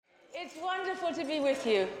It's wonderful to be with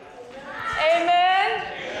you. Amen.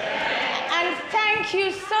 And thank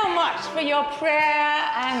you so much for your prayer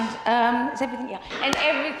and everything. Yeah, and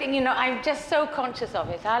everything. You know, I'm just so conscious of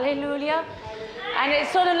it. Hallelujah. And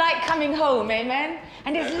it's sort of like coming home. Amen.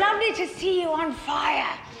 And it's lovely to see you on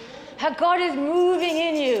fire. How God is moving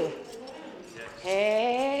in you.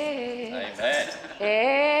 Hey. Amen.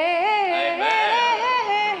 Hey.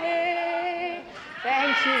 Amen.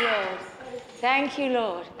 Thank you, Lord. Thank you,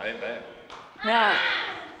 Lord. Amen. Now,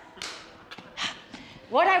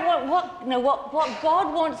 what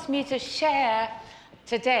God wants me to share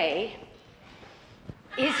today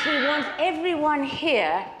is He wants everyone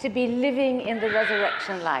here to be living in the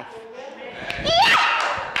resurrection life. Yeah!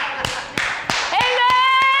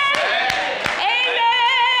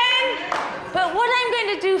 But what I'm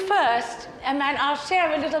going to do first, and I'll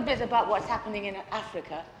share a little bit about what's happening in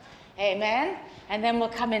Africa, amen, and then we'll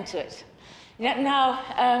come into it. Now,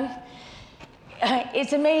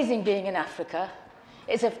 it's amazing being in Africa.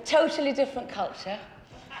 It's a totally different culture.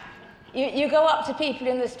 You go up to people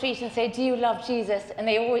in the street and say, "Do you love Jesus?" And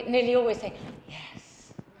they nearly always say,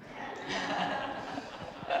 "Yes."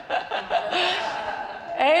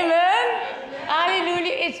 Amen.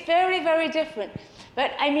 Hallelujah. It's very, very different.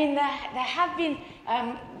 But I mean, there have been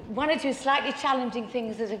one or two slightly challenging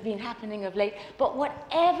things that have been happening of late. But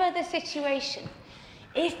whatever the situation,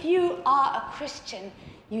 if you are a Christian,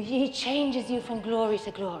 He changes you from glory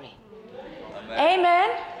to glory. Amen. Amen.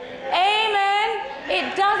 Amen.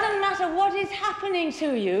 It doesn't matter what is happening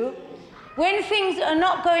to you. When things are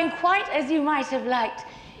not going quite as you might have liked,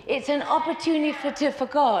 it's an opportunity for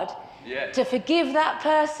God to forgive that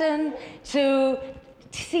person, to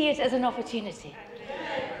see it as an opportunity.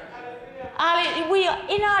 We are,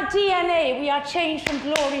 in our DNA, we are changed from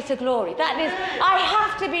glory to glory. That is, I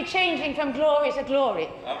have to be changing from glory to glory.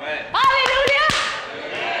 Amen. Hallelujah!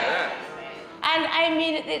 Amen. And I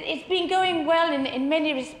mean, it's been going well in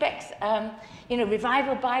many respects.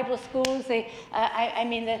 Revival Bible schools. There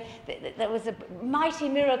was a mighty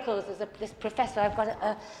miracles. There's this professor. I've got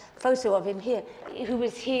a photo of him here, who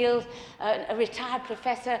was healed. A retired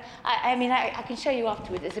professor. I can show you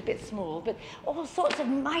afterwards. It's a bit small, but all sorts of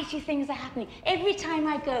mighty things are happening. Every time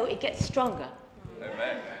I go, it gets stronger.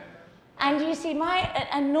 Amen. And you see, my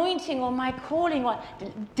anointing or my calling or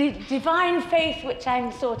divine faith, which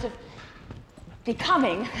I'm sort of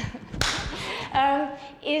becoming,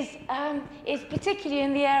 is particularly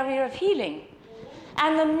in the area of healing.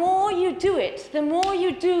 And the more you do it, the more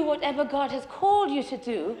you do whatever God has called you to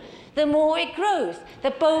do, the more it grows,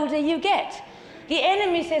 the bolder you get. The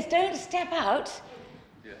enemy says, don't step out.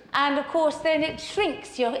 And of course, then it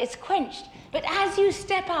shrinks, it's quenched. But as you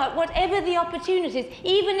step out, whatever the opportunities,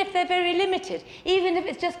 even if they're very limited, even if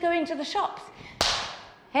it's just going to the shops,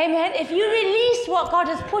 amen, if you release what God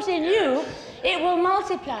has put in you, it will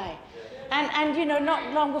multiply. And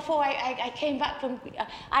not long before I came back from,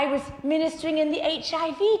 I was ministering in the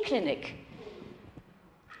HIV clinic.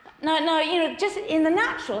 Now, just in the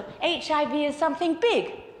natural, HIV is something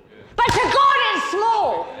big. But to God it's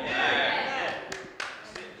small.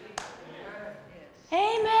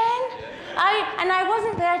 Amen. I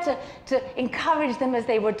wasn't there to encourage them as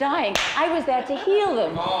they were dying. I was there to heal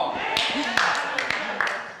them.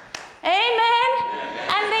 Amen.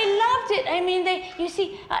 And they loved it.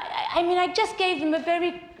 I just gave them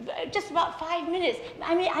just about 5 minutes.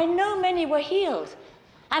 I know many were healed.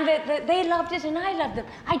 And they loved it and I loved them.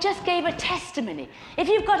 I just gave a testimony. If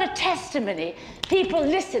you've got a testimony, people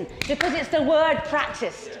listen because it's the word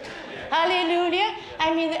practiced. Hallelujah.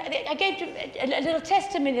 I gave a little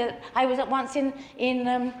testimony that I was at once it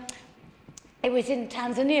was in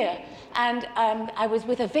Tanzania, and I was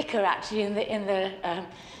with a vicar actually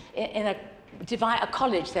in a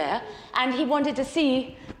college there, and he wanted to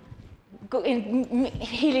see in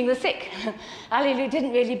healing the sick. Hallelujah,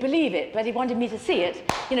 didn't really believe it, but he wanted me to see it,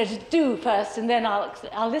 to do first, and then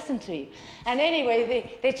I'll listen to you. And anyway,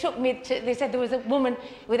 they took me they said there was a woman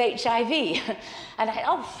with HIV, and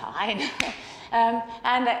fine.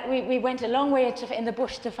 We went a long way in the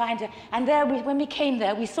bush to find her, and when we came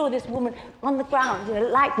there, we saw this woman on the ground,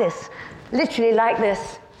 like this, literally like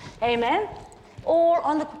this, amen, all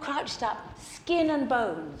on the crouched up, skin and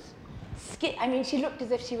bones. She looked as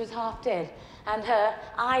if she was half dead, and her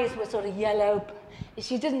eyes were sort of yellow.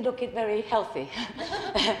 She didn't look very healthy.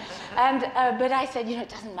 But I said, it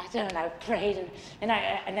doesn't matter, and I prayed, and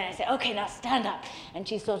then I said, okay, now stand up. And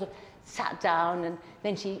she sort of sat down, and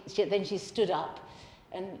then she stood up,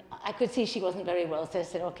 and I could see she wasn't very well, so I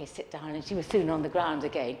said, okay, sit down, and she was soon on the ground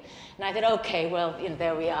again. And I said, okay, well,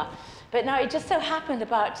 there we are. But now it just so happened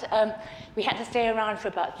we had to stay around for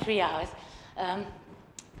about 3 hours.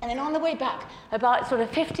 And then on the way back, about sort of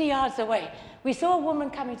 50 yards away, we saw a woman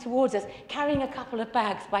coming towards us, carrying a couple of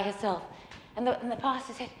bags by herself. And the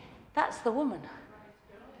pastor said, "That's the woman."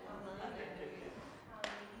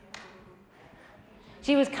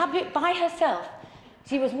 She was coming by herself.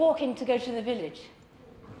 She was walking to go to the village.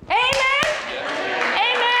 Amen?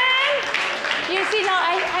 Amen? You see, now,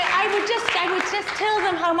 I would just tell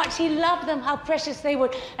them how much he loved them, how precious they were,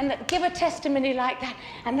 and give a testimony like that,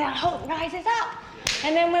 and their hope rises up.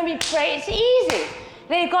 And then when we pray, it's easy.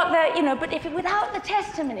 They've got but without the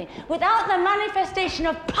testimony, without the manifestation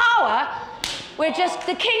of power,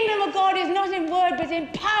 the kingdom of God is not in word, but in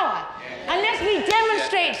power. Unless we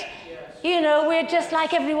demonstrate, we're just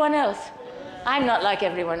like everyone else. I'm not like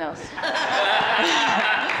everyone else.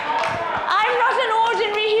 I'm not an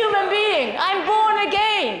ordinary human being. I'm born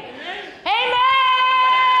again. Amen!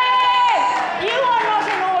 You are not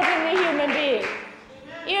an ordinary human being.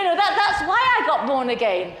 That's why I got born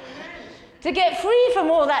again. To get free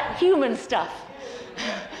from all that human stuff.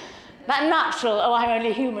 That natural, I'm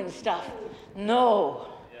only human stuff. No.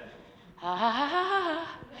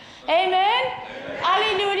 Amen?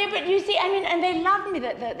 Hallelujah. But you see, and they loved me.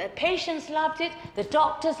 The patients loved it. The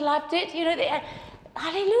doctors loved it.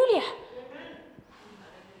 Hallelujah.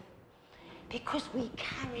 Because we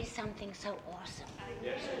carry something so awesome.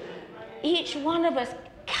 Each one of us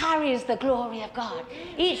carries the glory of God.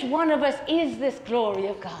 Each one of us is this glory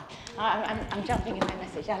of God. I'm jumping in my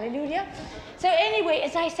message. Hallelujah. So anyway,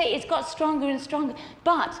 as I say, it's got stronger and stronger.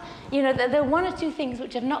 But, there are one or two things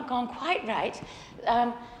which have not gone quite right.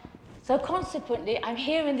 So consequently, I'm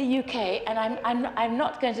here in the UK, and I'm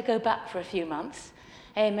not going to go back for a few months.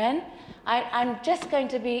 Amen. I'm just going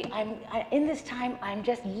to be, in this time, I'm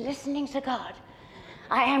just listening to God.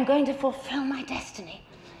 I am going to fulfill my destiny.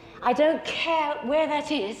 I don't care where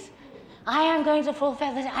that is. I am going to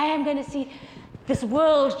fulfill that. I am going to see this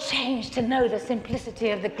world change to know the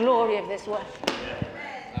simplicity of the glory of this world.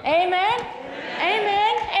 Amen.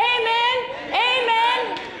 Amen. Amen.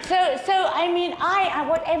 Amen. So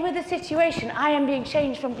whatever the situation, I am being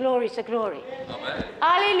changed from glory to glory. Amen.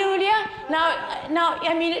 Hallelujah. Now,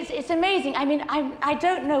 it's amazing. I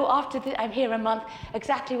don't know after I'm here a month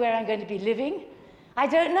exactly where I'm going to be living. I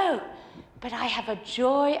don't know. But I have a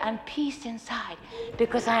joy and peace inside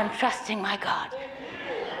because I am trusting my God.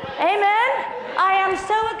 Amen? I am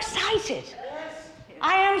so excited.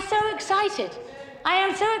 I am so excited. I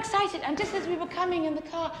am so excited. And just as we were coming in the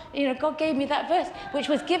car, God gave me that verse, which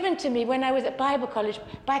was given to me when I was at Bible college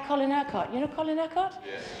by Colin Urquhart. You know Colin Urquhart?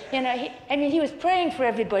 Yes. He was praying for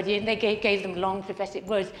everybody, and they gave them long prophetic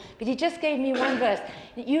words. But he just gave me one verse.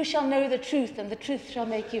 You shall know the truth, and the truth shall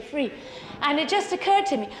make you free. And it just occurred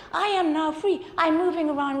to me, I am now free. I'm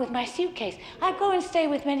moving around with my suitcase. I go and stay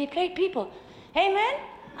with many people. Amen?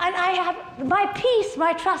 And I have my peace,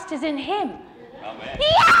 my trust is in him. Amen.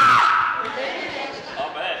 Yeah! Amen.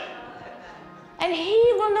 And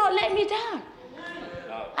he will not let me down.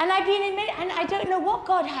 No. And I've been and I don't know what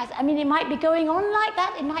God has. It might be going on like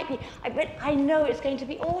that. It might be, but I know it's going to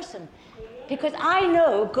be awesome. Because I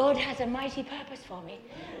know God has a mighty purpose for me,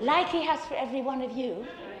 like he has for every one of you.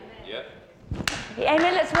 Yep.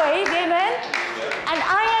 Amen, let's wave, amen. Yep. And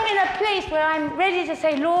I am in a place where I'm ready to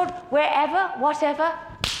say, Lord, wherever, whatever,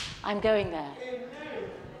 I'm going there. Amen.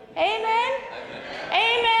 Amen.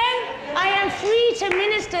 Amen. I am free to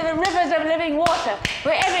minister the rivers of living water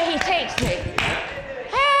wherever he takes me. Hey,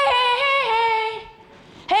 hey, hey, hey.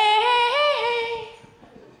 Hey, hey, hey, hey.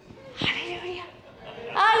 Hallelujah.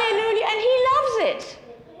 Hallelujah. And he loves it.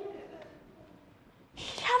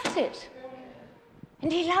 He loves it.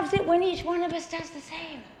 And he loves it when each one of us does the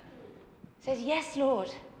same. Says, yes,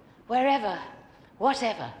 Lord, wherever,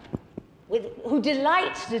 whatever, who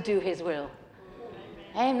delights to do his will.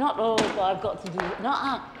 Not all I've got to do,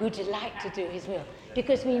 who delight to do his will.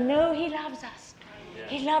 Because we know he loves us.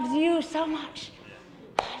 He loves you so much.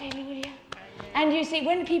 Hallelujah. And you see,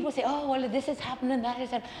 when people say, oh, well, this has happened and that has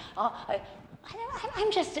happened,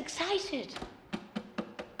 I'm just excited.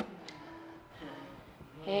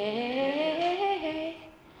 Hey.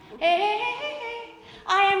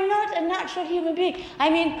 I am not a natural human being.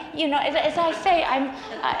 As I say, I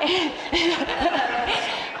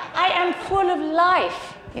am full of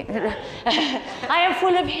life. I am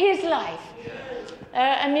full of his life.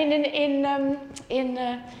 In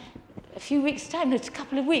a few weeks' time, it's a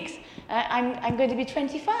couple of weeks, I'm going to be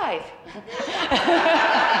 25.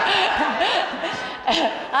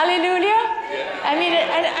 Hallelujah.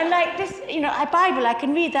 And like this, a Bible, I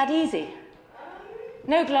can read that easy.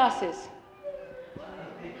 No glasses.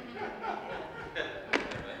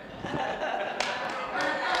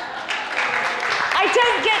 I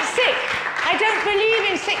don't get sick. I don't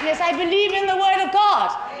believe in sickness. I believe in the word of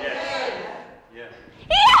God. Yes. Yeah.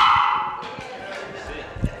 Yeah!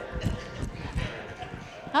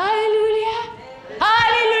 Hallelujah.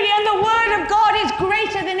 Hallelujah. And the word of God is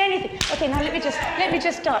greater than anything. Okay, now let me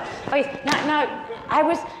just start. Okay, now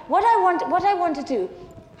what I want to do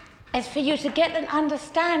is for you to get an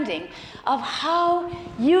understanding of how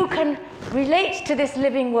you can relate to this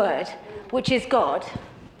living word, which is God,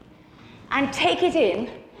 and take it in,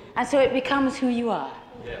 and so it becomes who you are.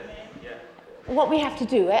 Yeah. Yeah. What we have to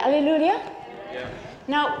do, eh? Hallelujah? Yeah.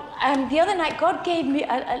 Now, the other night, God gave me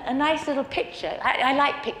a nice little picture. I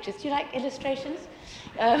like pictures. Do you like illustrations?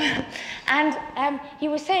 And he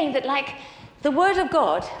was saying that, like, the Word of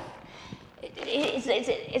God,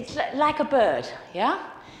 it's like a bird, yeah?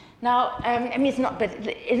 Now, I mean, it's not, but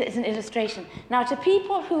it's an illustration. Now, to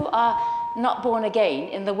people who are not born again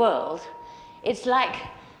in the world, it's like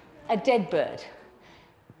a dead bird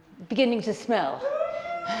beginning to smell.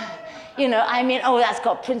 You know, I mean, oh, that's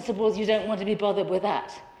got principles, you don't want to be bothered with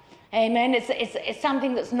that. Amen? It's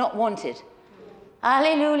something that's not wanted.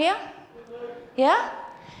 Hallelujah? Yeah?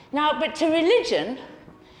 Now, but to religion,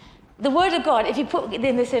 the Word of God, if you put it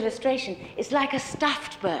in this illustration, it's like a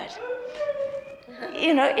stuffed bird.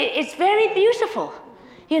 You know, it's very beautiful.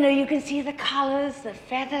 You know, you can see the colors, the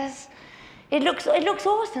feathers. It looks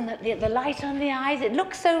awesome, the light on the eyes. It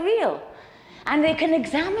looks so real. And they can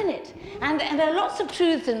examine it. And there are lots of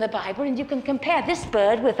truths in the Bible, and you can compare this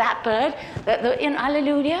bird with that bird, in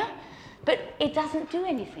hallelujah, but it doesn't do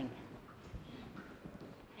anything.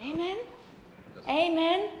 Amen?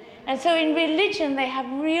 Amen? And so in religion, they have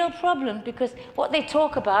real problems because what they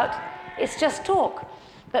talk about is just talk.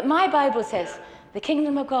 But my Bible says, the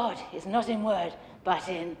kingdom of God is not in word, but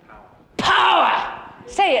in power.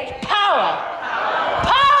 Say it, power.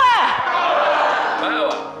 Power.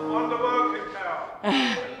 Power. Wonder-working power.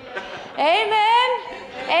 Amen.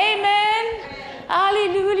 Amen.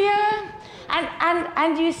 Hallelujah.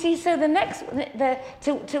 And you see, so the next,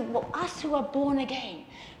 to us who are born again,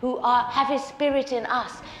 who have His Spirit in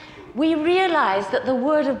us, we realize that the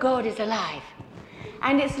Word of God is alive.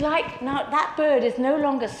 And it's like, now that bird is no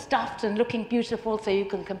longer stuffed and looking beautiful so you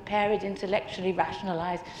can compare it, intellectually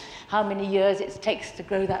rationalize how many years it takes to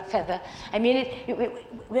grow that feather. I mean,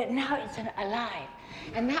 now it's alive.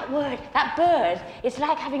 And that word, that bird, it's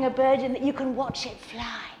like having a bird in that you can watch it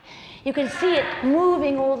fly. You can see it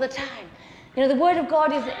moving all the time. You know, the Word of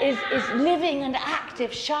God is living and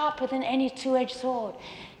active, sharper than any two-edged sword.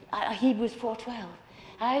 Hebrews 4:12.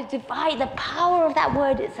 The power of that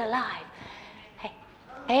word is alive.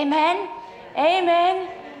 Amen? Amen?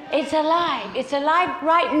 It's alive. It's alive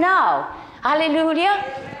right now. Hallelujah.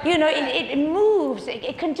 You know, it moves.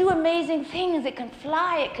 It can do amazing things. It can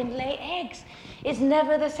fly. It can lay eggs. It's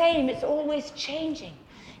never the same. It's always changing.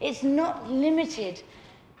 It's not limited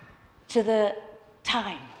to the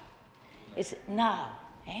time. It's now.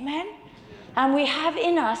 Amen? And we have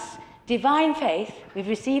in us divine faith. We've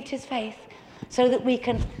received His faith so that we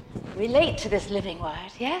can relate to this living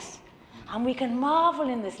word. Yes? And we can marvel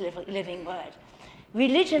in this living word.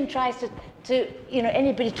 Religion tries to, you know,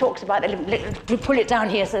 anybody talks about it, to pull it down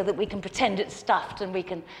here so that we can pretend it's stuffed and we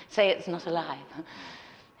can say it's not alive.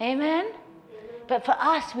 Amen? But for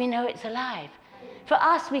us, we know it's alive. For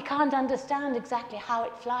us, we can't understand exactly how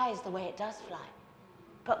it flies the way it does fly.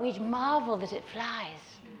 But we marvel that it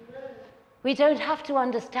flies. We don't have to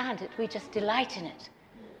understand it, we just delight in it.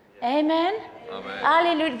 Amen? Amen.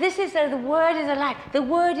 Hallelujah. This is the Word is alive. The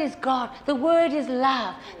Word is God. The Word is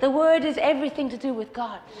love. The Word is everything to do with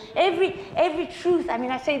God. Every truth, I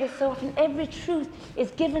mean, I say this so often, every truth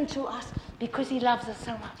is given to us because He loves us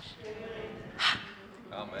so much.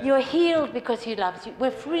 Amen. You're healed because He loves you.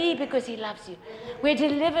 We're free because He loves you. We're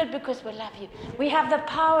delivered because we love you. We have the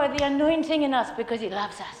power, the anointing in us because He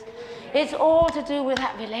loves us. It's all to do with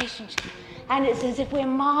that relationship. And it's as if we're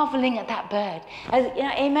marveling at that bird. As, you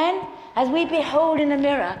know, amen? As we behold in a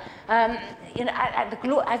mirror, you know,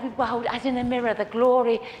 as we behold, as in a mirror, the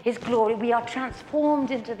glory, His glory, we are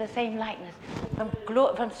transformed into the same likeness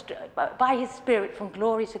by His Spirit from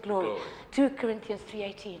glory to glory. 2 Corinthians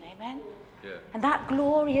 3:18, amen? Yeah. And that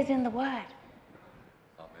glory is in the Word.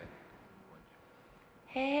 Amen.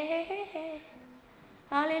 Hey.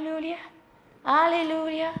 Hallelujah.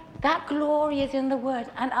 Hallelujah. That glory is in the Word,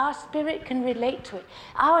 and our spirit can relate to it.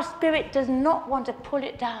 Our spirit does not want to pull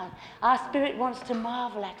it down. Our spirit wants to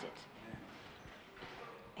marvel at it.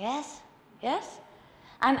 Yes? Yes?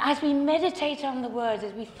 And as we meditate on the words,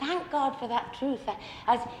 as we thank God for that truth,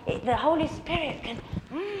 the Holy Spirit can,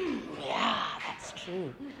 yeah, that's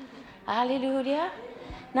true. Hallelujah.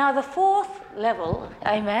 Now the fourth level,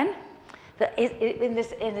 amen, in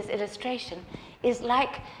this illustration is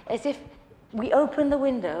like as if we open the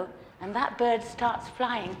window and that bird starts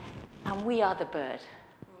flying and we are the bird.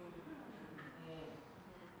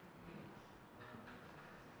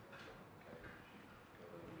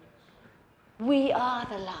 We are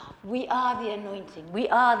the love. We are the anointing. We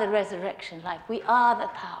are the resurrection life. We are the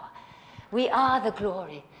power. We are the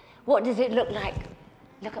glory. What does it look like?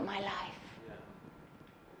 Look at my life.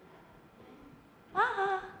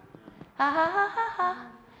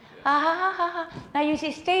 Now you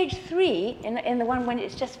see stage 3 in the one when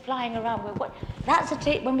it's just flying around. That's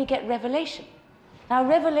when we get revelation. Now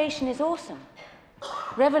revelation is awesome.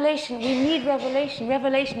 Revelation, we need revelation.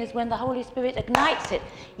 Revelation is when the Holy Spirit ignites it.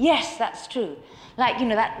 Yes, that's true. Like,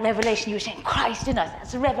 that revelation you were saying, Christ in us,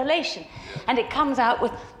 that's a revelation. And it comes out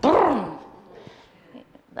with boom.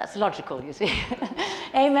 That's logical, you see.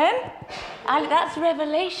 Amen? And that's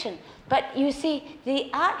revelation. But you see,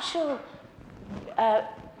 the actual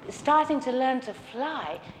starting to learn to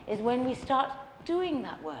fly is when we start doing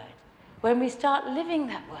that word, when we start living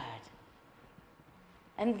that word.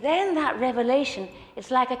 And then that revelation,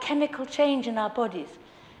 it's like a chemical change in our bodies.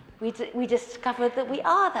 We discover that we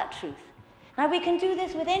are that truth. Now we can do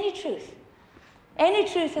this with any truth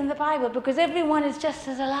in the Bible, because everyone is just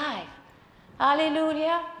as alive.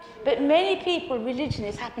 Hallelujah. But many people,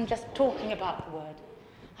 religionists, happen just talking about the word.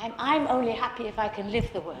 I'm only happy if I can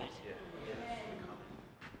live the word.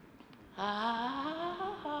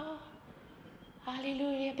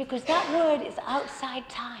 Hallelujah. Because that word is outside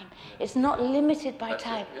time. It's not limited by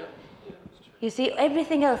time. You see,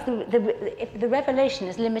 everything else, the revelation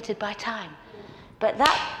is limited by time. But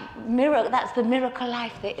that's the miracle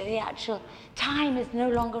life. The actual time is no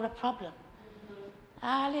longer a problem.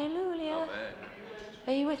 Hallelujah. Amen.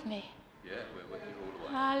 Are you with me? Yeah, we're with you all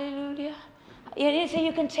the way. Hallelujah. So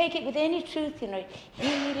you can take it with any truth,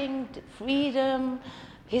 healing, freedom,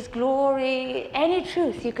 His glory, any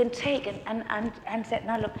truth you can take and say,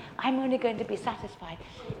 now look, I'm only going to be satisfied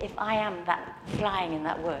if I am that flying in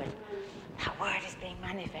that word. That word is being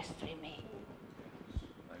manifest through me.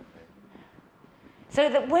 So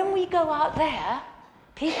that when we go out there,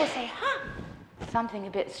 people say, something a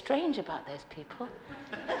bit strange about those people.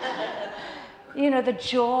 The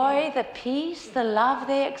joy, the peace, the love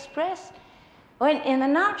they express. When in the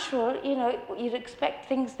natural, you'd expect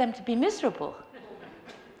them to be miserable.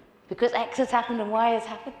 Because X has happened and Y has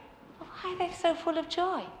happened. Why are they so full of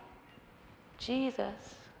joy?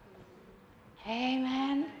 Jesus.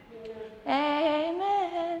 Amen.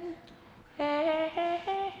 Amen.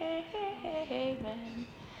 Amen.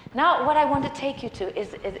 Now, what I want to take you to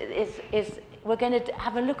is we're going to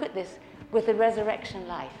have a look at this with the resurrection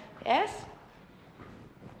life. Yes?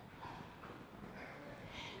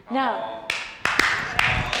 Now,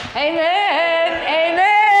 amen,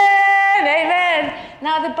 amen, amen.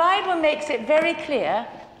 Now, the Bible makes it very clear.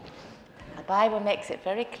 The Bible makes it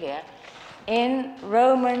very clear in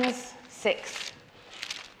Romans 6.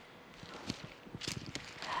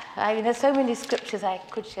 There's so many scriptures I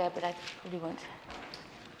could share, but I probably won't.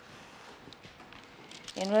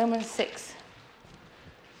 In Romans 6,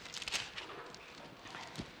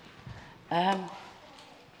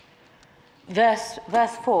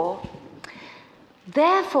 verse 4,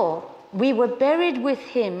 therefore we were buried with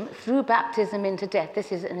him through baptism into death.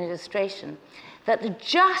 This is an illustration. That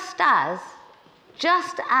just as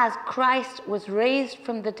Christ was raised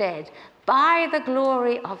from the dead by the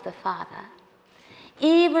glory of the Father,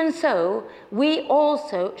 even so we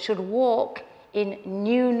also should walk in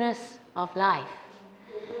newness of life.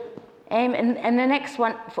 And the next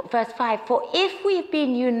one, verse 5, for if we've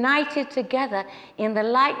been united together in the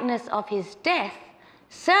likeness of his death,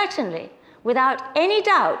 certainly, without any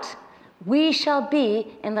doubt, we shall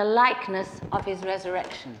be in the likeness of his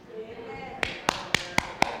resurrection.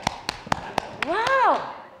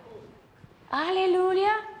 Wow!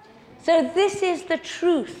 Hallelujah! So this is the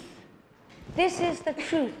truth. This is the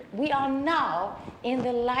truth. We are now in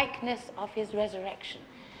the likeness of his resurrection.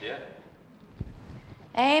 Yeah.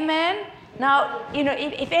 Amen. Now,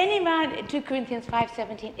 if any man, 2 Corinthians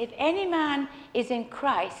 5:17, if any man is in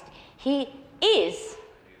Christ, he is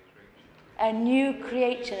a new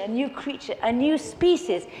creature, a new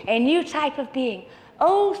species, a new type of being.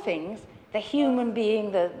 Old things, the human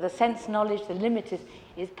being, the sense knowledge, the limit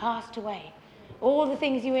is passed away. All the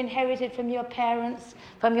things you inherited from your parents,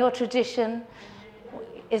 from your tradition,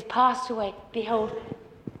 is passed away. Behold,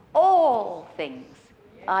 all things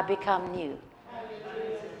are become new.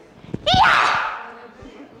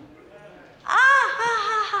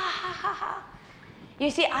 You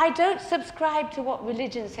see, I don't subscribe to what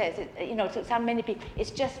religion says. To some many people, it's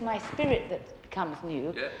just my spirit becomes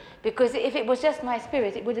new. Yeah. Because if it was just my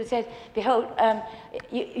spirit, it would have said, behold,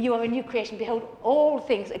 you are a new creation. Behold, all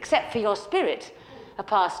things, except for your spirit, are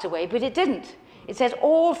passed away. But it didn't. It says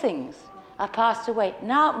all things are passed away.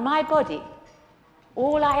 Now my body,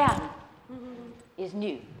 all I am, is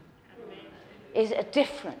new, is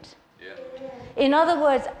different. Yeah. In other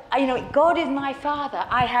words, God is my Father.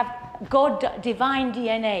 I have God, divine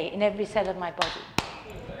DNA in every cell of my body.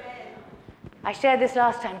 I shared this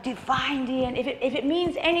last time. Divine DNA. If it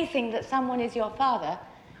means anything that someone is your father,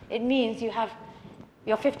 it means you're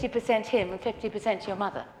 50% him and 50% your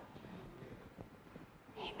mother.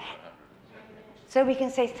 Amen. So we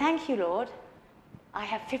can say, thank you, Lord. I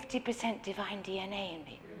have 50% divine DNA in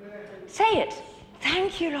me. Say it.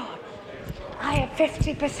 Thank you, Lord. I have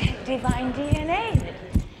 50% divine DNA in it.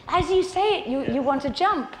 As you say it, you want to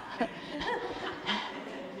jump.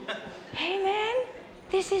 Amen.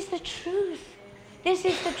 This is the truth. This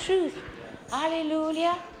is the truth.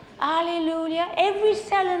 Hallelujah. Hallelujah. Every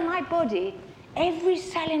cell in my body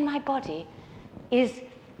is,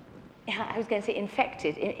 I was going to say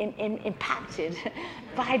infected, impacted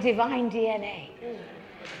by divine DNA.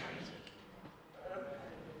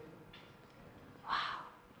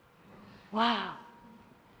 Wow.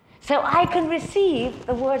 So I can receive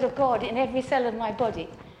the word of God in every cell of my body.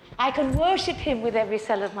 I can worship him with every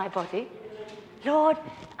cell of my body. Lord,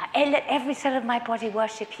 let every cell of my body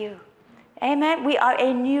worship you. Amen. We are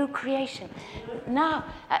a new creation. Now,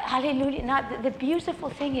 hallelujah. Now, the beautiful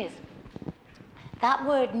thing is, that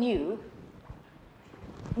word new,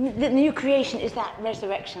 the new creation is that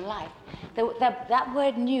resurrection life. That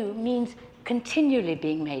word new means continually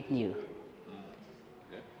being made new.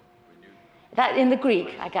 That in the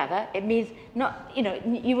Greek, I gather, it means not,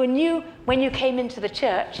 you were new when you came into the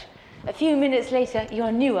church. A few minutes later,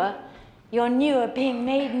 you're newer, being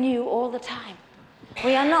made new all the time.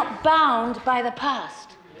 We are not bound by the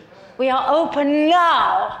past. We are open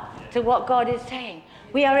now to what God is saying.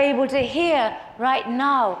 We are able to hear right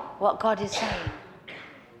now what God is saying.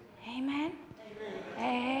 Amen?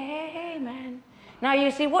 Amen. Now,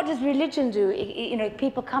 you see, what does religion do?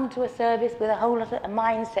 People come to a service with a whole lot of a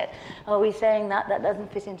mindset. Oh, he's saying that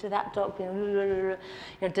doesn't fit into that doctrine.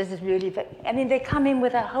 Does this really fit? I mean, they come in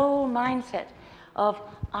with a whole mindset of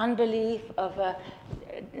unbelief, of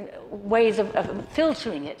ways of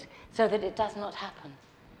filtering it so that it does not happen.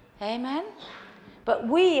 Amen? But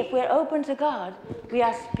if we're open to God, we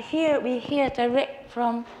hear direct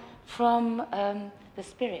from the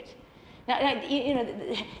Spirit. Now,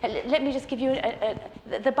 let me just give you,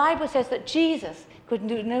 the Bible says that Jesus could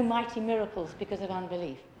do no mighty miracles because of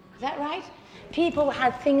unbelief. Is that right? People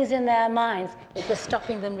had things in their minds that were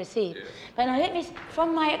stopping them receive. But now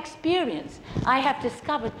from my experience, I have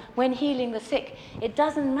discovered when healing the sick, it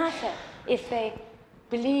doesn't matter if they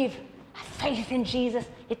believe, have faith in Jesus.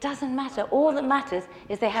 It doesn't matter. All that matters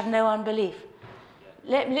is they have no unbelief.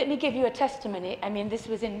 Let me give you a testimony. I mean, this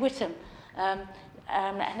was in Whittam.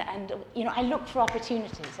 I look for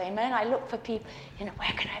opportunities, amen? I look for people,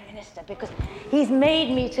 where can I minister? Because he's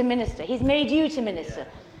made me to minister. He's made you to minister.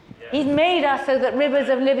 He's made us so that rivers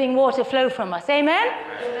of living water flow from us, amen?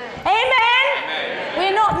 Amen?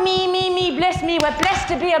 We're not me, bless me. We're blessed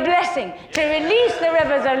to be a blessing, to release the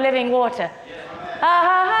rivers of living water.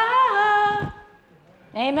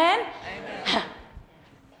 Amen?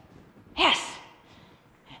 Yes.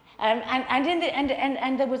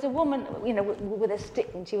 And there was a woman, with a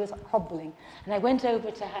stick, and she was hobbling. And I went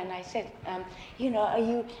over to her and I said, are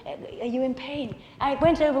you in pain? I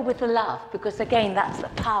went over with the love, because again, that's the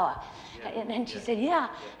power. And she said, yeah.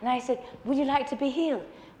 And I said, would you like to be healed?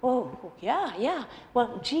 Oh, yeah.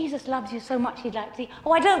 Well, Jesus loves you so much, he'd like to.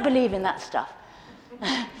 Oh, I don't believe in that stuff.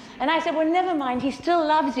 And I said, well, never mind. He still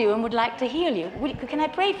loves you and would like to heal you. Can I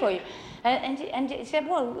pray for you? And she said,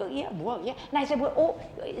 well, yeah. And I said, well,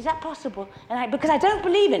 is that possible? And because I don't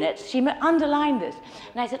believe in it, she underlined this.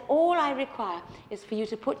 And I said, all I require is for you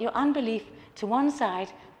to put your unbelief to one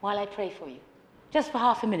side while I pray for you. Just for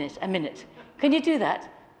half a minute. Can you do that?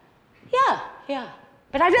 Yeah.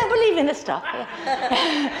 But I don't believe in this stuff.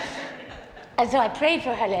 And so I prayed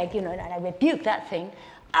for her leg, and I rebuked that thing.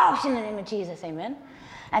 Out in the name of Jesus, amen.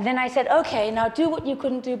 And then I said, okay, now do what you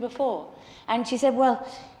couldn't do before. And she said, well,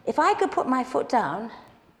 if I could put my foot down,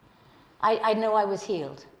 I'd know I was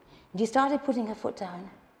healed. And she started putting her foot down.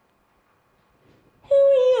 Who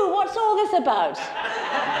are you? What's all this about?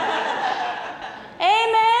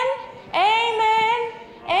 Amen.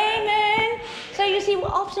 So you see,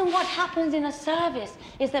 often what happens in a service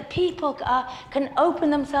is that people can open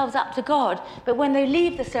themselves up to God, but when they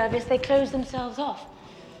leave the service, they close themselves off.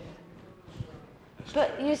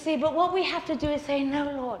 But you see, but what we have to do is say, no,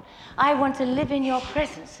 Lord, I want to live in your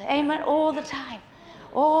presence. Amen. All the time.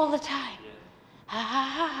 All the time.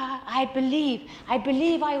 I believe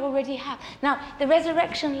I already have. Now, the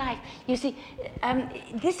resurrection life, you see,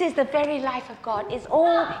 this is the very life of God.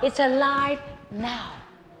 It's alive now.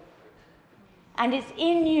 And it's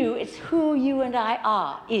in you, it's who you and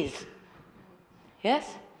I is.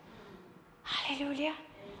 Yes? Hallelujah.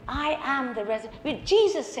 I am the resurrection.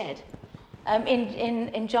 Jesus said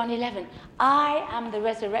in John 11, I am the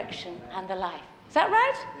resurrection and the life. Is that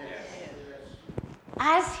right? Yes.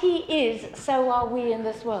 As he is, so are we in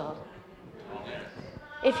this world.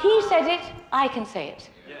 If he said it, I can say it.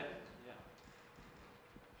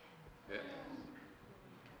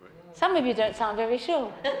 Some of you don't sound very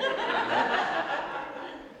sure.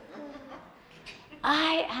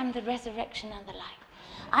 I am the resurrection and the life.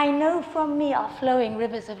 I know from me are flowing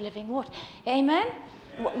rivers of living water. Amen?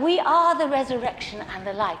 We are the resurrection and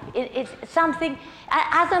the life. It's something,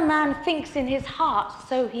 as a man thinks in his heart,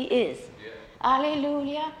 so he is.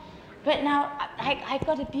 Hallelujah. But now, I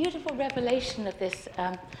got a beautiful revelation of this,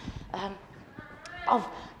 of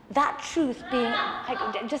that truth being,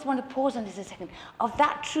 I just want to pause on this a second, of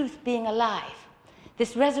that truth being alive,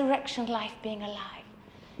 this resurrection life being alive.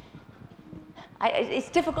 It's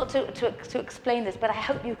difficult to explain this, but I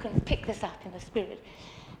hope you can pick this up in the spirit.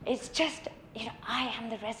 It's just, I am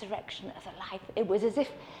the resurrection of the life. It was as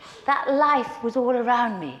if that life was all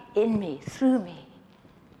around me, in me, through me.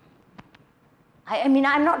 I mean,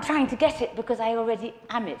 I'm not trying to get it because I already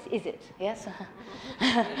am it, is it? Yes?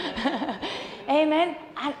 Amen?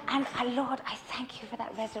 And Lord, I thank you for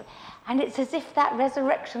that resurrection. And it's as if that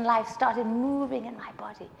resurrection life started moving in my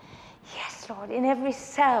body. Yes, Lord, in every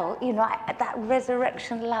cell, that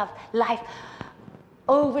resurrection life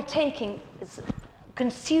overtaking,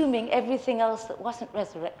 consuming everything else that wasn't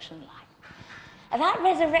resurrection life. And that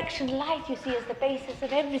resurrection life, you see, is the basis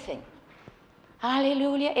of everything.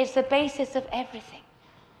 Hallelujah. It's the basis of everything.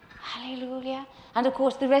 Hallelujah. And of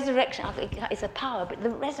course, the resurrection is a power, but the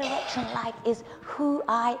resurrection life is who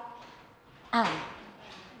I am.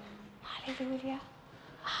 Hallelujah.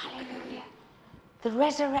 Hallelujah. The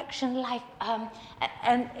resurrection life,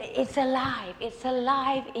 and it's alive. It's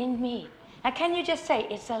alive in me. Now, can you just say,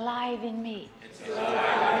 it's alive in me? It's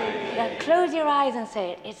alive in me. Now, close your eyes and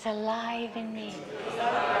say it. It's alive in me.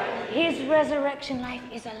 His resurrection life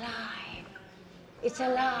is alive. It's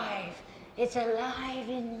alive. It's alive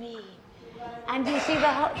in me. And you see, the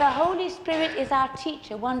Holy Spirit is our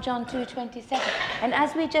teacher, 1 John 2:27. And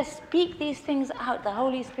as we just speak these things out, the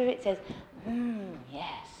Holy Spirit says, yes.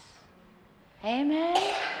 Amen.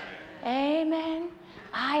 Amen.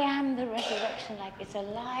 I am the resurrection life. It's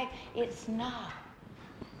alive. It's now.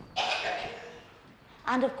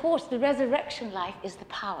 And of course, the resurrection life is the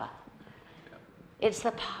power. It's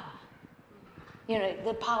the power.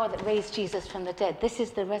 The power that raised Jesus from the dead. This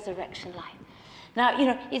is the resurrection life. Now,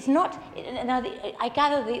 it's not, I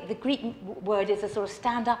gather the Greek word is a sort of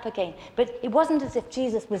stand up again, but it wasn't as if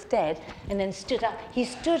Jesus was dead and then stood up. He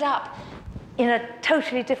stood up in a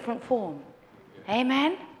totally different form.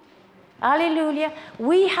 Amen? Hallelujah.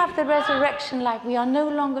 We have the resurrection life. We are no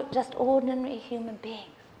longer just ordinary human beings.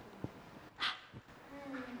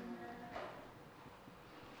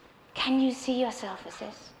 Can you see yourself as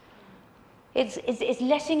this? It's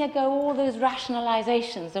letting go all those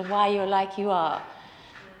rationalizations of why you're like you are.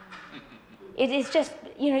 It is just,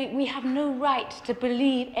 we have no right to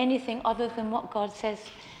believe anything other than what God says.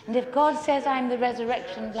 And if God says I'm the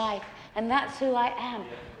resurrection life, and that's who I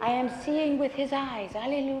am seeing with his eyes.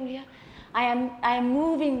 Hallelujah. I am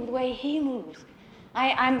moving the way he moves.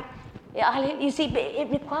 You see, it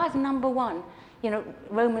requires number one,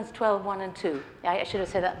 Romans 12:1 and 2. I should have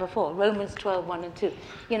said that before. Romans 12:1 and 2.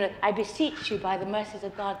 I beseech you by the mercies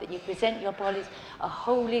of God that you present your bodies a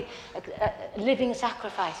holy, living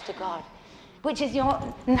sacrifice to God, which is your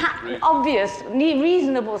obvious,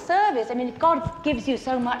 reasonable service. I mean, if God gives you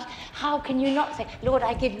so much, how can you not say, Lord,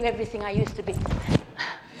 I give you everything I used to be?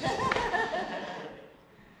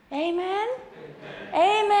 Amen?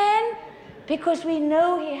 Amen? Because we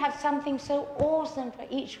know he has something so awesome for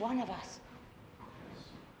each one of us.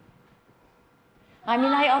 I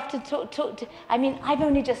mean, I often talk to, I've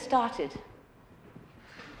only just started.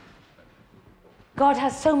 God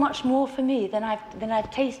has so much more for me than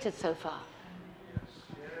I've tasted so far.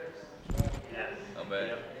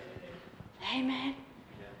 Amen. Amen.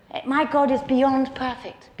 My God is beyond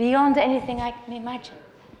perfect, beyond anything I can imagine.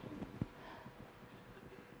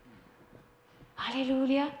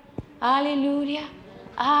 Hallelujah. Hallelujah.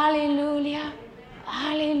 Hallelujah.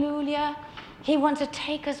 Hallelujah. He wants to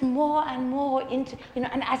take us more and more into,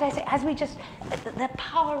 and as I say, as we just, the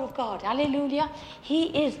power of God, hallelujah, He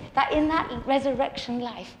is, that in that resurrection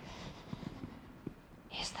life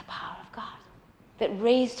is the power of God that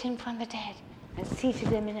raised Him from the dead and seated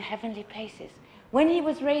Him in heavenly places. When He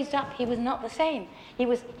was raised up, He was not the same.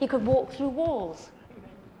 He could walk through walls.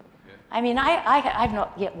 I mean, I've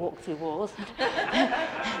not yet walked through walls.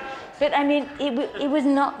 But I mean, it was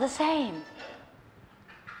not the same.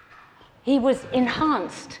 He was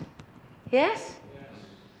enhanced. Yes?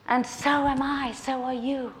 And so am I, so are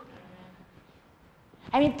you.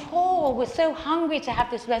 I mean, Paul was so hungry to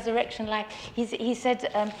have this resurrection life. He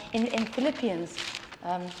said in Philippians,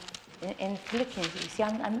 in Philippians, you see,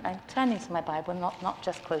 I'm turning to my Bible, not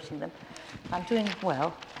just quoting them. I'm doing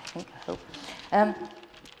well, I think, I hope.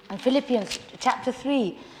 In Philippians chapter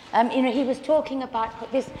 3, he was talking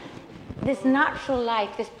about this natural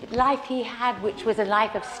life, this life he had, which was a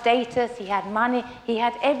life of status. He had money, he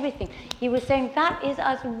had everything. He was saying that is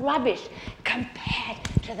as rubbish compared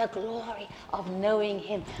to the glory of knowing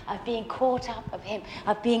Him, of being caught up of Him,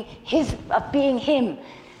 of being Him.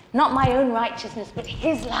 Not my own righteousness, but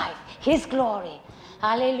His life, His glory.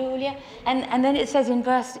 Hallelujah. And then it says in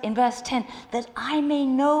verse 10, that I may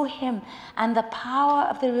know Him and the power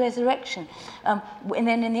of the resurrection. And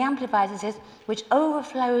then in the Amplified it says, which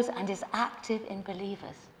overflows and is active in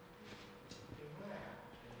believers.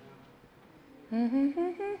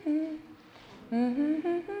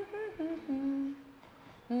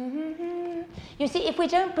 You see, if we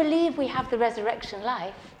don't believe we have the resurrection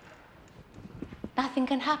life, nothing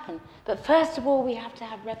can happen. But first of all, we have to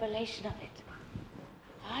have revelation of it.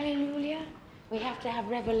 Hallelujah. We have to have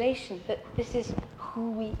revelation that this is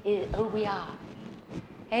who we are.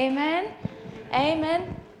 Amen?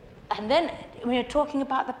 Amen? And then we're talking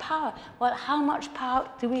about the power. Well, how much power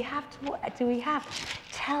do we have? It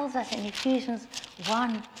tells us in Ephesians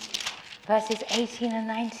 1, verses 18 and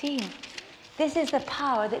 19. This is the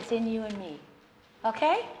power that's in you and me.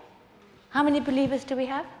 Okay? How many believers do we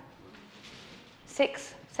have?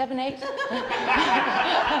 6, 7, 8?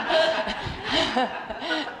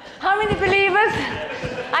 How many believers?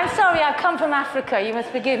 I'm sorry, I've come from Africa. You must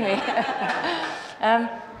forgive me.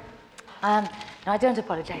 No, I don't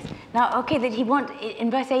apologize. Now, okay, that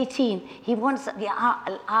in verse 18, he wants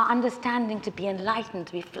our understanding to be enlightened,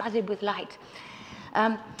 to be flooded with light.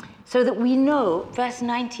 So that we know, verse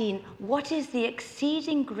 19, what is the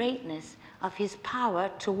exceeding greatness of His power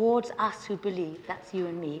towards us who believe, that's you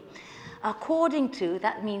and me, according to,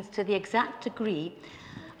 that means to the exact degree,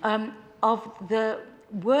 of the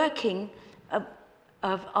working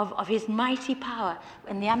of His mighty power.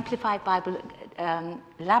 And the Amplified Bible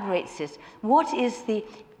elaborates this. What is the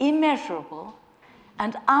immeasurable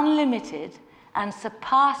and unlimited and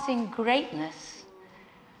surpassing greatness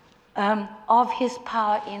of His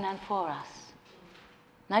power in and for us?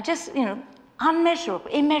 Now just, unmeasurable,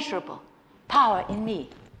 immeasurable power in me.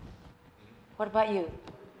 What about you?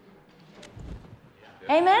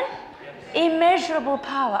 Amen? Immeasurable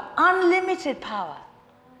power, unlimited power,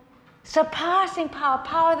 surpassing power,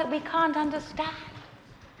 power that we can't understand.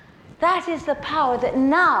 That is the power that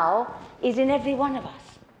now is in every one of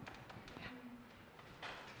us.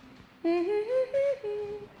 Isn't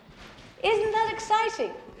that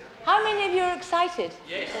exciting? How many of you are excited?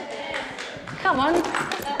 Yes. Come on.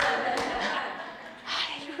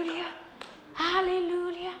 Hallelujah.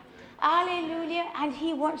 Hallelujah. Hallelujah. And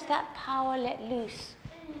He wants that power let loose.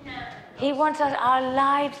 He wants our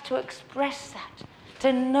lives to express that,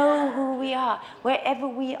 to know who we are, wherever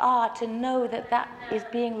we are, to know that is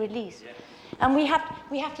being released. And we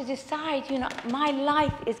have to decide, my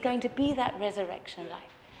life is going to be that resurrection life.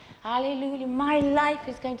 Hallelujah. My life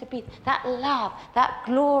is going to be that love, that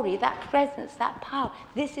glory, that presence, that power.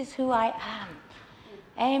 This is who I am.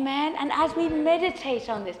 Amen. And as we meditate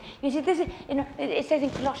on this, you see, this is, it says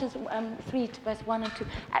in Colossians 3, verse 1 and 2,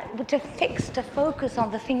 to focus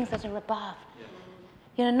on the things that are above.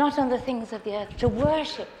 Not on the things of the earth. To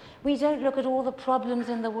worship. We don't look at all the problems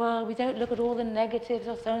in the world. We don't look at all the negatives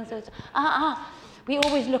or so and so. We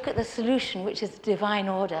always look at the solution, which is divine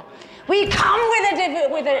order. We come with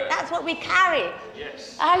it. That's what we carry.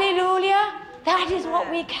 Yes. Hallelujah. That is what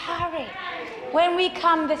we carry. When we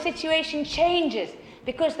come, the situation changes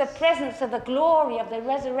because the presence of the glory of the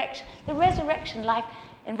resurrection life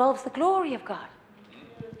involves the glory of God.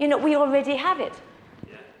 We already have it.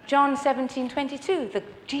 John 17:22,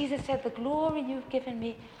 Jesus said, the glory you've given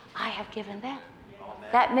me, I have given them.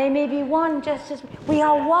 Amen. That they may be one just as we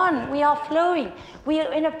are one. We are flowing. We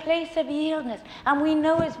are in a place of yieldness. And we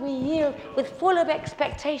know as we yield with full of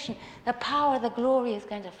expectation, the power, the glory is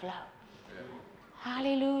going to flow.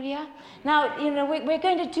 Hallelujah. Now, we're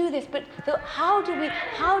going to do this, but how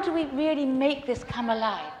do we really make this come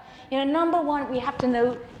alive? Number one, we have to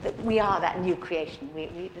know that we are that new creation.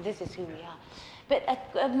 This is who we are. But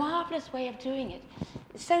a marvelous way of doing it.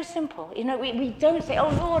 It's so simple. We don't say, oh,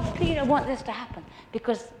 Lord, please, I want this to happen,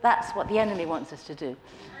 because that's what the enemy wants us to do.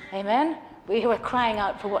 Amen? We're crying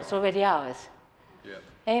out for what's already ours. Yeah.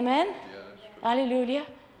 Amen? Yeah, that's true. Hallelujah.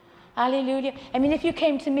 Hallelujah. I mean, if you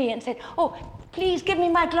came to me and said, oh, please give me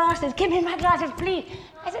my glasses, please.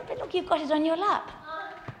 I said, but look, you've got it on your lap.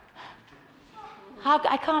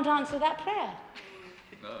 I can't answer that prayer.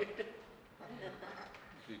 No. You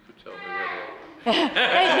could tell me where they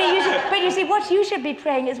are. But you see, what you should be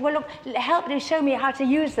praying is, well, look, help me, show me how to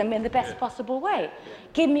use them in the best possible way.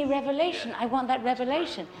 Give me revelation. I want that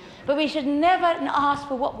revelation. But we should never ask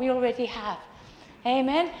for what we already have.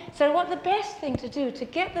 Amen? So what the best thing to do to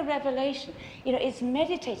get the revelation, is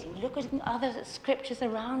meditating, look at other scriptures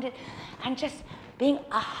around it, and just being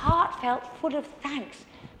a heartfelt, full of thanks.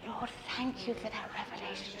 Lord, thank you for that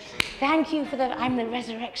revelation. Thank you for I'm the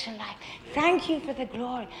resurrection life. Thank you for the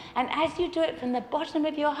glory. And as you do it from the bottom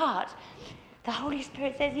of your heart, the Holy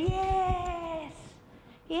Spirit says, yes,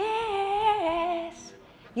 yes,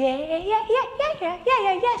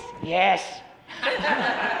 yes.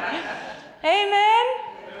 Amen.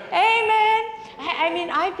 Amen. I mean,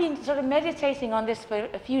 I've been sort of meditating on this for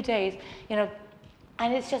a few days, and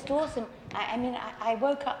it's just awesome. I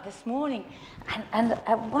woke up this morning and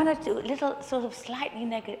one or two little sort of slightly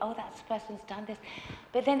negative, oh, that person's done this.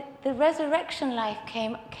 But then the resurrection life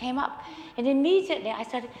came up, and immediately I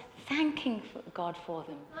started thanking God for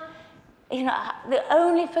them. The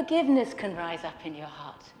only forgiveness can rise up in your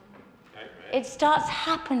heart. Amen. It starts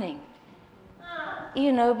happening.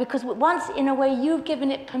 Because once, in a way, you've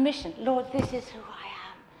given it permission. Lord, this is who I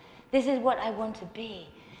am. This is what I want to be.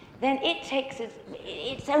 Then it takes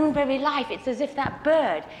its own very life. It's as if that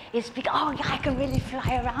bird is speaking, oh, yeah, I can really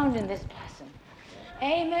fly around in this person.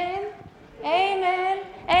 Amen. Amen.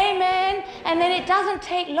 Amen. And then it doesn't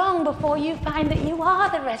take long before you find that you are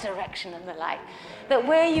the resurrection and the life. That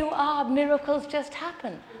where you are, miracles just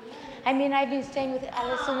happen. I've been staying with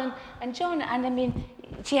Alison and John, and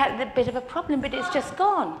she had a bit of a problem, but it's just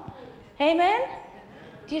gone. Amen?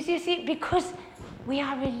 Do you see? Because we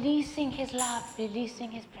are releasing his love,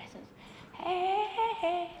 releasing his presence. Hey, hey,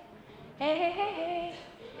 hey, hey, hey,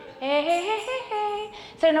 hey, hey, hey.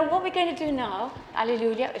 So now what we're going to do now,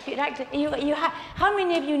 hallelujah, if you'd like to, you have, how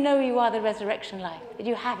many of you know you are the resurrection life? That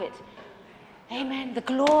you have it? Amen. The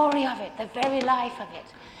glory of it, the very life of it.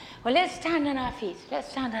 Well, let's stand on our feet.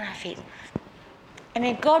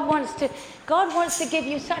 God wants to give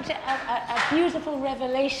you such a beautiful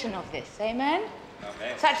revelation of this. Amen?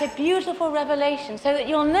 Amen? Such a beautiful revelation, so that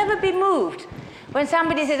you'll never be moved. When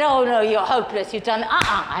somebody says, oh, no, you're hopeless, you've done,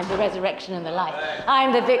 I'm the resurrection and the life.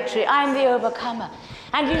 I'm the victory. I'm the overcomer.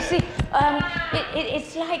 And you see,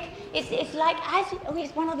 it's like,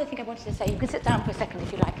 it's one other thing I wanted to say. You can sit down for a second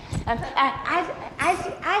if you like.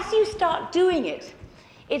 As you start doing it,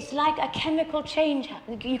 it's like a chemical change.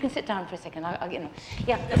 You can sit down for a second.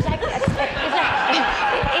 Yeah.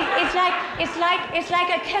 It's like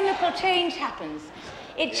a chemical change happens.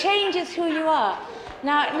 It changes who you are.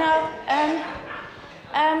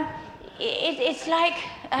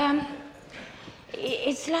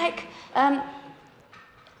 It's like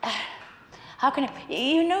how can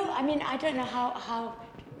I don't know how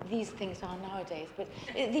these things are nowadays, but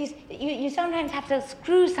you sometimes have to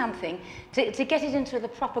screw something to get it into the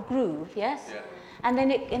proper groove, yes? Yeah. And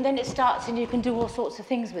then it starts, and you can do all sorts of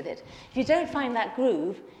things with it. If you don't find that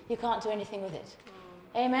groove, you can't do anything with it.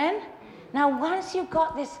 Amen? Now, once you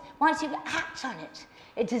act on it,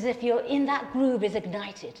 it's as if you're in that groove is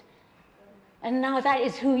ignited. And now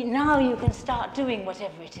now you can start doing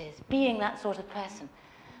whatever it is, being that sort of person.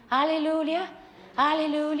 Hallelujah.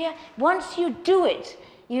 Hallelujah. Once you do it,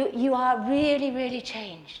 you are really, really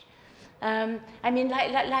changed.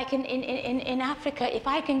 Like in Africa, if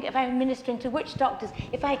I'm ministering to witch doctors,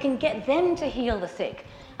 if I can get them to heal the sick,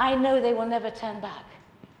 I know they will never turn back.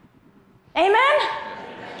 Amen?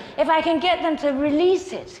 If I can get them to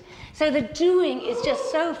release it. So the doing is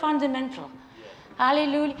just so fundamental.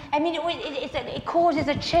 Hallelujah. It causes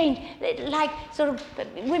a change. Like sort of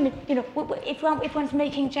women, if one's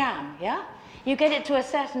making jam, yeah? You get it to a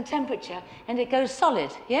certain temperature and it goes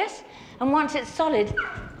solid, yes? And once it's solid,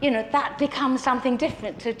 that becomes something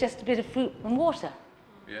different to just a bit of fruit and water.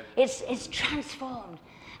 Yeah. It's transformed.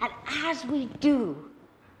 And as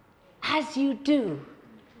you do,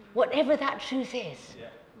 whatever that truth is,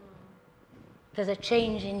 there's a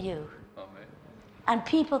change in you. Amen. And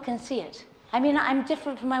people can see it. I mean, I'm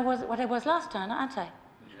different from what I was last time, aren't I?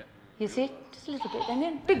 Yeah. You see? Just a little bit. And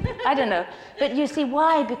then big, I don't know. But you see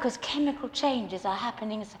why? Because chemical changes are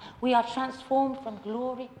happening. We are transformed from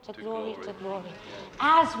glory to glory to glory.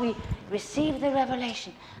 As we receive the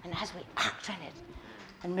revelation and as we act on it.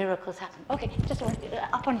 And miracles happen. Okay, just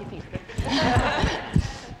up on your feet.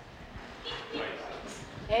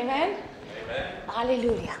 Amen? Amen.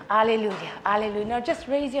 Hallelujah. Hallelujah. Hallelujah. Now just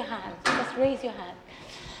raise your hands. Just raise your hands.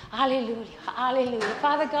 Hallelujah. Hallelujah.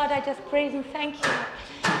 Father God, I just praise and thank you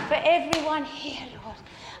for everyone here, Lord.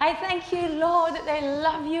 I thank you, Lord, that they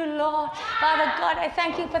love you, Lord. Father God, I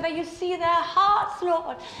thank you for that you see their hearts,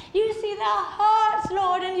 Lord. You see their hearts,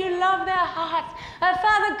 Lord, and you love their hearts.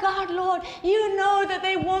 Father God, Lord, you know that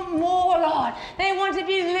they want more, Lord. They want to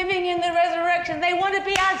be living in the resurrection. They want to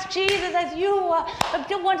be as Jesus, as you are, but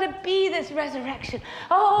they want to be this resurrection.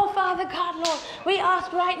 Oh, Father God, Lord, we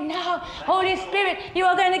ask right now, Holy Spirit, you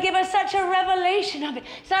are going to give us such a revelation of it,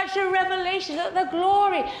 such a revelation of the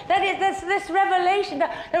glory, that is this revelation,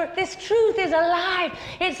 this truth is alive.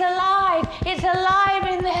 It's alive. It's alive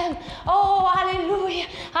in them. Oh, hallelujah.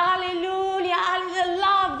 Hallelujah. The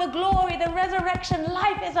love, the glory, the resurrection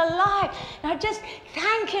life is alive. Now just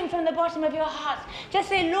thank him from the bottom of your hearts. Just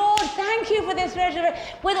say, Lord, thank you for this resurrection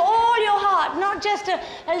with all your heart, not just a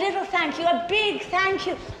little thank you, a big thank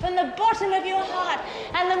you from the bottom of your heart.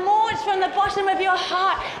 And the more it's from the bottom of your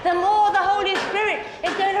heart, the more the Holy Spirit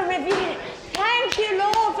is going to reveal it. Thank you,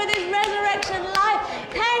 Lord, for this resurrection life.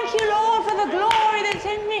 Thank you, Lord, for the glory that's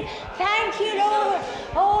in me. Thank you, Lord.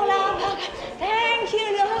 Oh, Lord. Thank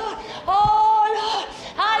you, Lord. Oh, Lord.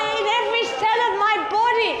 In every cell of my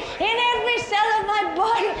body, in every cell of my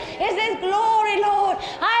body is this glory, Lord.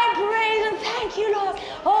 I praise and thank you, Lord.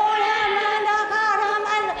 Oh, Lord,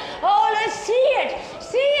 see it.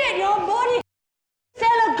 See it, your body.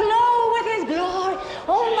 Cell aglow with his glory.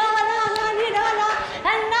 Oh, my.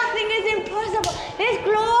 And nothing is impossible. His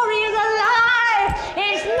glory is alive.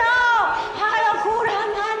 It's now.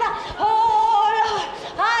 Oh, Lord.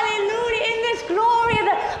 Hallelujah. In this glory,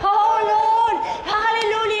 oh, Lord.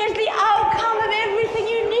 Hallelujah is the outcome of everything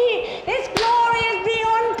you need. This glory is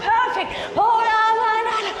beyond perfect.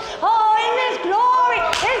 Oh, in this glory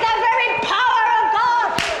is the very power of God.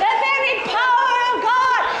 The very power of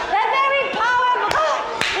God. The very power of God.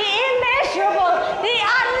 The immeasurable. The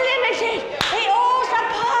unlimited. The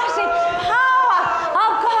all-surpassing power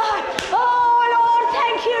of God. Oh, Lord,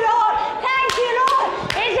 thank you, Lord. Thank you, Lord.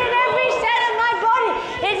 It's in every cell of my body.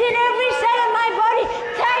 It's in every cell of my body.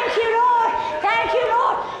 Thank you, Lord. Thank you,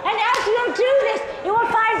 Lord. And as you do this, you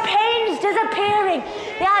will find pains disappearing.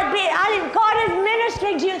 God is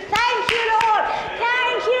ministering to you. Thank you, Lord.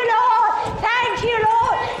 Thank you, Lord. Thank you,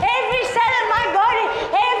 Lord. Every cell of my body,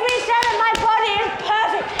 every cell of my body is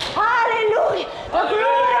perfect. Hallelujah. The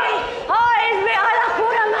glory.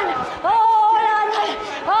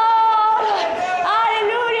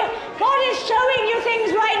 Hallelujah. God is showing you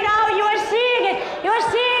things right now. You are seeing it. You are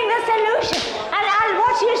seeing the solution. And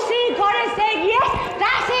what you see, God is saying, yes,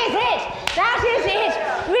 that is it. That is it.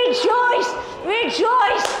 Rejoice.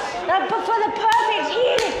 Rejoice. For the perfect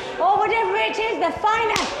healing or whatever it is, the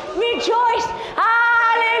finance. Rejoice.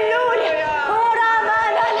 Hallelujah. Oh,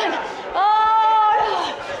 Lord.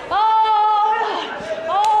 Oh, Lord.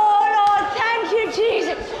 Oh, Lord. Thank you,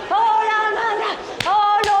 Jesus. Oh,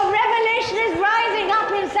 Lord. Revelation is rising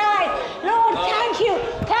up inside. Lord, thank you.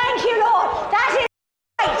 Thank you, Lord. That is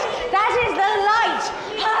light. That is the light.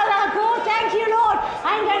 Oh, thank you, Lord.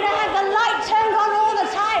 I'm going to have the light turned on all the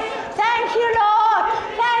time. Thank you, Lord.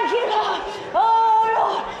 Thank you, Lord. Oh,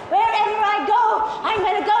 Lord. Wherever I go, I'm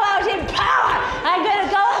going to go out in power. I'm going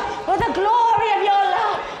to go with the glory of your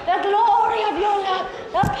love. The glory of your love.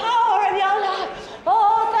 The power of your love.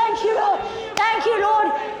 Oh, thank you, Lord. Thank you,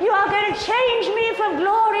 Lord. You are going to change me from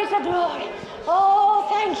glory to glory. Oh,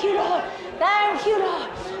 thank you, Lord. Thank you, Lord.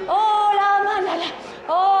 Oh, Lord.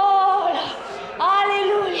 Oh, Lord.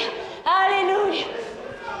 Hallelujah. Hallelujah.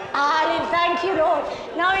 Thank you, Lord.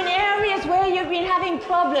 Now in areas where you've been having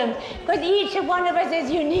problems, because each one of us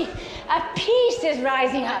is unique, a peace is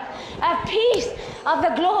rising up. A peace of the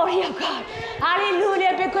glory of God.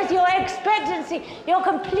 Hallelujah, because your expectancy, your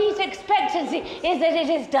complete expectancy is that it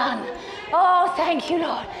is done. Oh, thank you,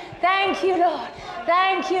 Lord. Thank you, Lord.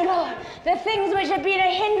 Thank you, Lord. The things which have been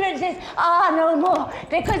a hindrance are no more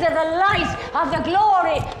because of the light of the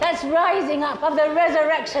glory that's rising up, of the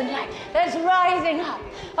resurrection light that's rising up.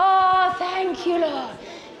 Oh, thank you, Lord.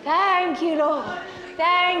 Thank you, Lord.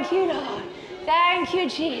 Thank you, Lord. Thank you,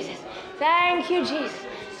 Jesus. Thank you, Jesus.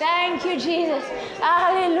 Thank you, Jesus.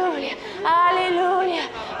 Hallelujah. Hallelujah.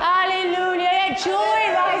 Hallelujah. Let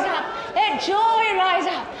joy rise up. Let joy rise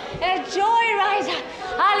up. Let joy rise up.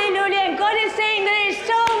 Hallelujah. And God is saying there is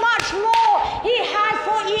so much more He has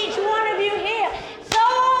for each one of you here. So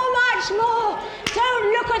much more. Don't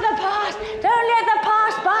look at the past. Don't let the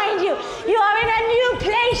past bind you. You are in a new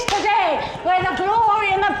place today where the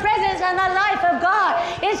glory and the presence and the life of God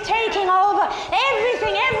is taking over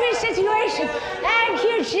everything, every situation. Thank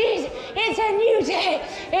you, Jesus. It's a new day.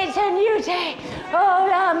 It's a new day. Oh,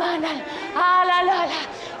 la, man, la, la, la.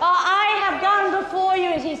 Oh, I have gone before you,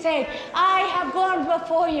 as He said. I have gone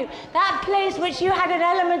before you. That place which you had an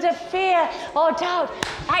element of fear or doubt,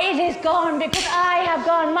 it is gone because I have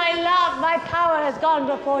gone. My love, my power has gone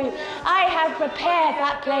before you. I have prepared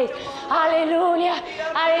that place. Hallelujah.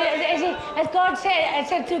 As God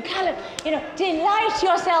said to Caleb, delight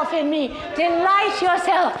yourself in me. Delight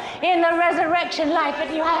yourself in the resurrection life that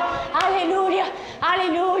you have. Hallelujah.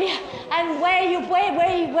 Hallelujah. And where you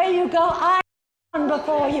go, I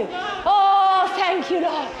before you. Oh, thank you,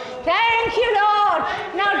 Lord. Thank you, Lord.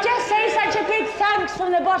 Now just say such a big thanks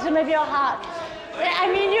from the bottom of your heart.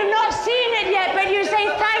 I mean, you've not seen it yet, but you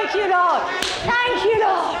say, thank you, Lord. Thank you,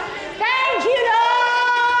 Lord. Thank you,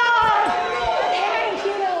 Lord. Thank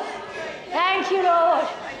you, Lord. Thank you, Lord.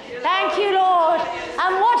 Thank you, Lord.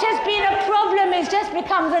 And what has been a problem is just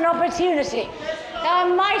becomes an opportunity. A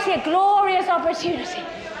mighty, glorious opportunity.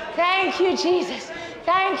 Thank you, Jesus.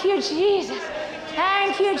 Thank you, Jesus.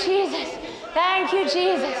 Thank you, Jesus. Thank you,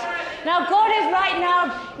 Jesus. Now, God is right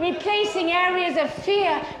now replacing areas of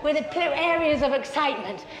fear with areas of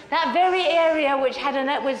excitement. That very area which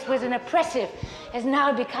was an oppressive is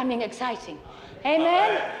now becoming exciting.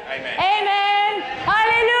 Amen? Amen. Amen.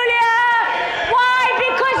 Hallelujah. Why?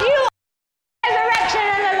 Because you are the resurrection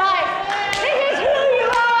and the life. This is who you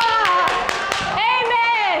are.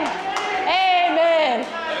 Amen. Amen.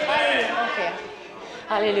 Okay.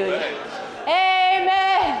 Hallelujah.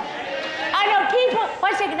 Amen. I know people,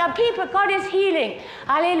 one second, now people, God is healing.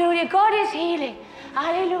 Hallelujah. God is healing.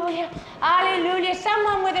 Hallelujah. Hallelujah.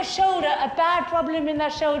 Someone with a bad problem in their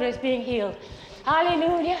shoulder is being healed.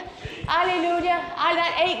 Hallelujah. Hallelujah.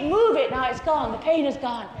 That ache, move it now, it's gone. The pain is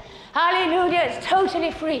gone. Hallelujah. It's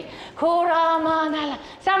totally free.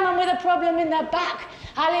 Someone with a problem in their back.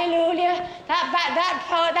 Hallelujah.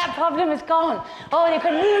 That problem is gone. Oh, you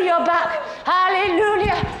can move your back.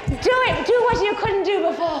 Hallelujah. Do it. Do what you couldn't do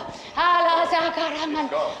before.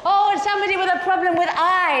 Oh, and somebody with a problem with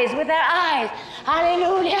their eyes.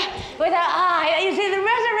 Hallelujah. With their eye. You see, the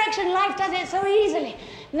resurrection life does it so easily.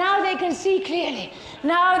 Now they can see clearly.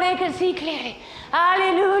 Now they can see clearly.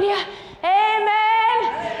 Hallelujah. Amen.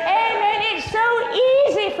 Amen. It's so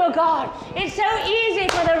easy for God. It's so easy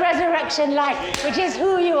for the resurrection life, which is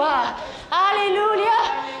who you are. Hallelujah.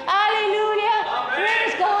 Hallelujah.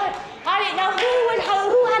 Praise God. Now,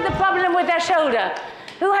 who had the problem with their shoulder?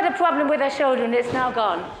 Who had a problem with their shoulder and it's now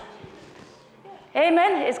gone?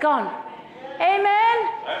 Amen. It's gone. Amen.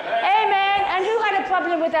 Amen. And who had a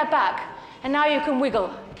problem with their back? And now you can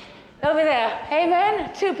wiggle. Over there.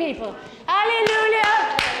 Amen. 2 people.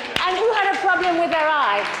 Hallelujah. And who had a problem with their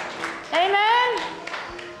eye? Amen.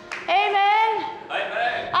 Amen.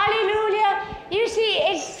 Amen. Hallelujah. You see,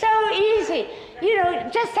 it's so easy.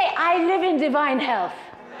 Just say, I live in divine health.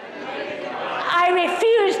 I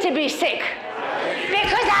refuse to be sick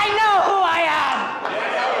because I know who I am.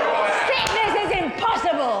 Sickness is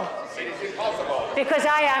impossible. It is impossible. Because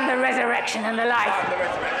I am the resurrection and the life. The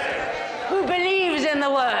resurrection. Who believes in the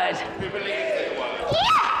word? Who believes in the word?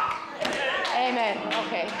 Yeah! Amen.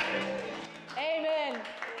 Okay. Amen.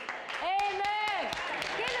 Amen.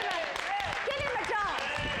 Give him a chance.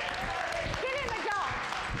 Give him a chance.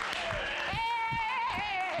 Hey.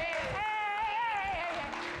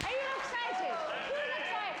 Are you excited?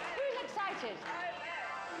 Who's excited?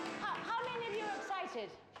 How many of you are excited?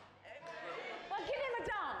 Well, give him a